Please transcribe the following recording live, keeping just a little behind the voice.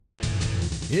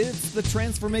It's the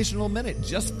Transformational Minute,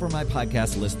 just for my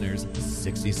podcast listeners.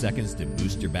 60 seconds to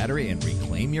boost your battery and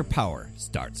reclaim your power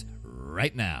starts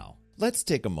right now. Let's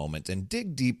take a moment and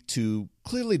dig deep to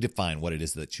clearly define what it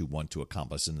is that you want to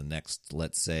accomplish in the next,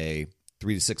 let's say,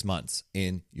 3 to 6 months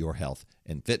in your health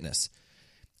and fitness.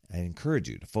 I encourage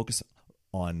you to focus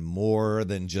on more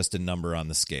than just a number on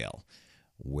the scale.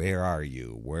 Where are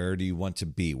you? Where do you want to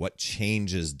be? What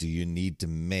changes do you need to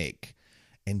make?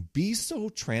 And be so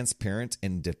transparent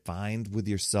and defined with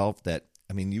yourself that,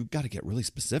 you've got to get really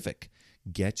specific.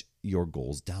 Get your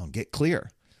goals down. Get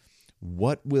clear.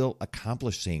 What will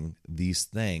accomplishing these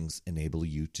things enable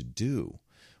you to do?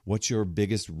 What's your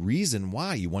biggest reason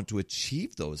why you want to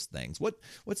achieve those things? What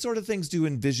sort of things do you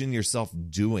envision yourself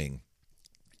doing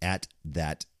at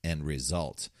that end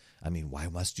result? Why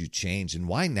must you change, and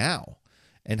why now?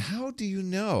 And how do you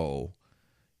know?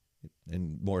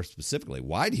 And more specifically,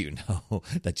 why do you know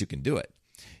that you can do it?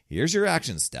 Here's your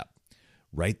action step.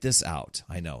 Write this out.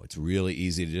 I know it's really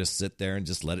easy to just sit there and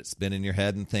just let it spin in your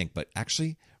head and think, but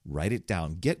actually write it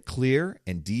down. Get clear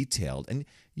and detailed, and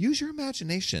use your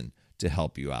imagination to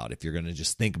help you out. If you're going to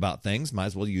just think about things, might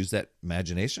as well use that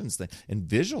imagination and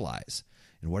visualize.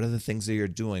 And what are the things that you're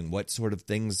doing? What sort of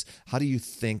things, how do you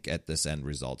think at this end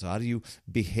result? How do you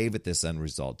behave at this end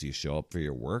result? Do you show up for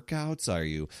your workouts? Are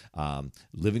you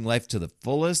living life to the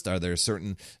fullest? Are there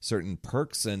certain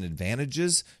perks and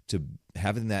advantages to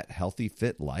having that healthy,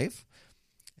 fit life?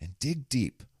 And dig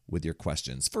deep with your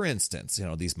questions. For instance,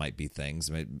 these might be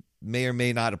things may or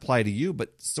may not apply to you,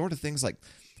 but sort of things like,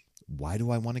 why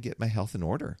do I want to get my health in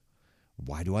order?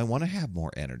 Why do I want to have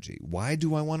more energy? Why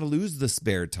do I want to lose the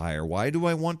spare tire? Why do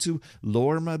I want to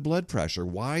lower my blood pressure?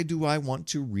 Why do I want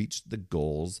to reach the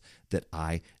goals that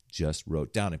I just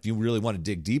wrote down? If you really want to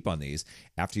dig deep on these,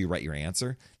 after you write your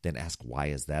answer, then ask, why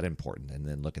is that important? And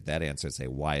then look at that answer and say,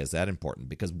 why is that important?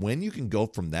 Because when you can go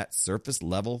from that surface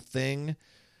level thing,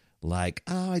 like,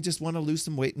 I just want to lose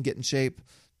some weight and get in shape,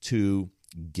 to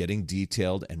getting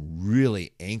detailed and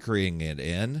really anchoring it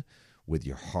in with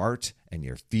your heart and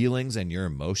your feelings and your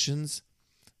emotions,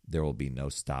 there will be no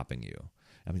stopping you.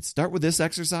 Start with this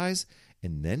exercise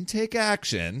and then take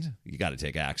action. You got to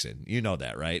take action. You know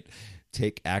that, right?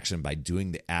 Take action by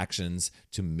doing the actions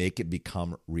to make it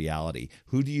become reality.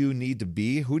 Who do you need to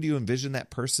be? Who do you envision that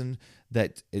person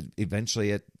that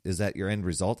eventually is at your end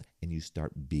result? And you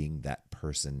start being that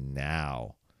person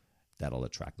now. That'll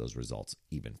attract those results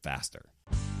even faster.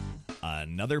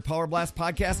 Another Power Blast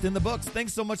podcast in the books.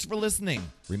 Thanks so much for listening.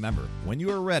 Remember, when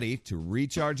you are ready to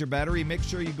recharge your battery, make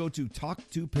sure you go to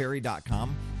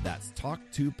talktoperry.com. That's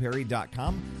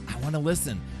talktoperry.com. I want to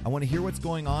listen. I want to hear what's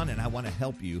going on, and I want to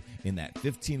help you in that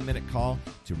 15-minute call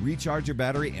to recharge your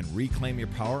battery and reclaim your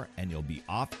power, and you'll be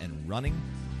off and running,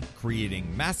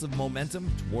 creating massive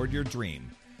momentum toward your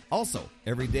dream. Also,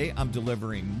 every day I'm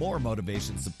delivering more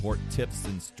motivation, support, tips,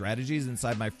 and strategies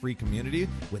inside my free community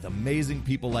with amazing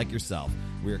people like yourself.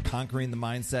 We are conquering the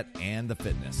mindset and the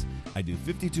fitness. I do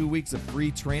 52 weeks of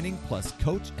free training, plus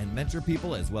coach and mentor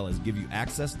people, as well as give you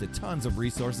access to tons of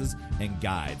resources and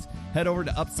guides. Head over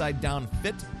to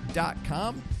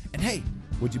UpsideDownFit.com. And hey,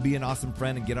 would you be an awesome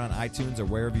friend and get on iTunes or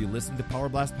wherever you listen to Power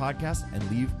Blast podcasts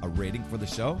and leave a rating for the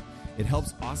show? It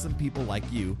helps awesome people like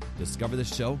you discover the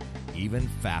show even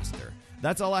faster.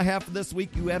 That's all I have for this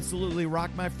week. You absolutely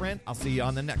rock, my friend. I'll see you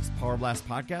on the next Power Blast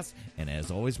podcast. And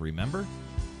as always, remember,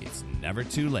 it's never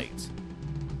too late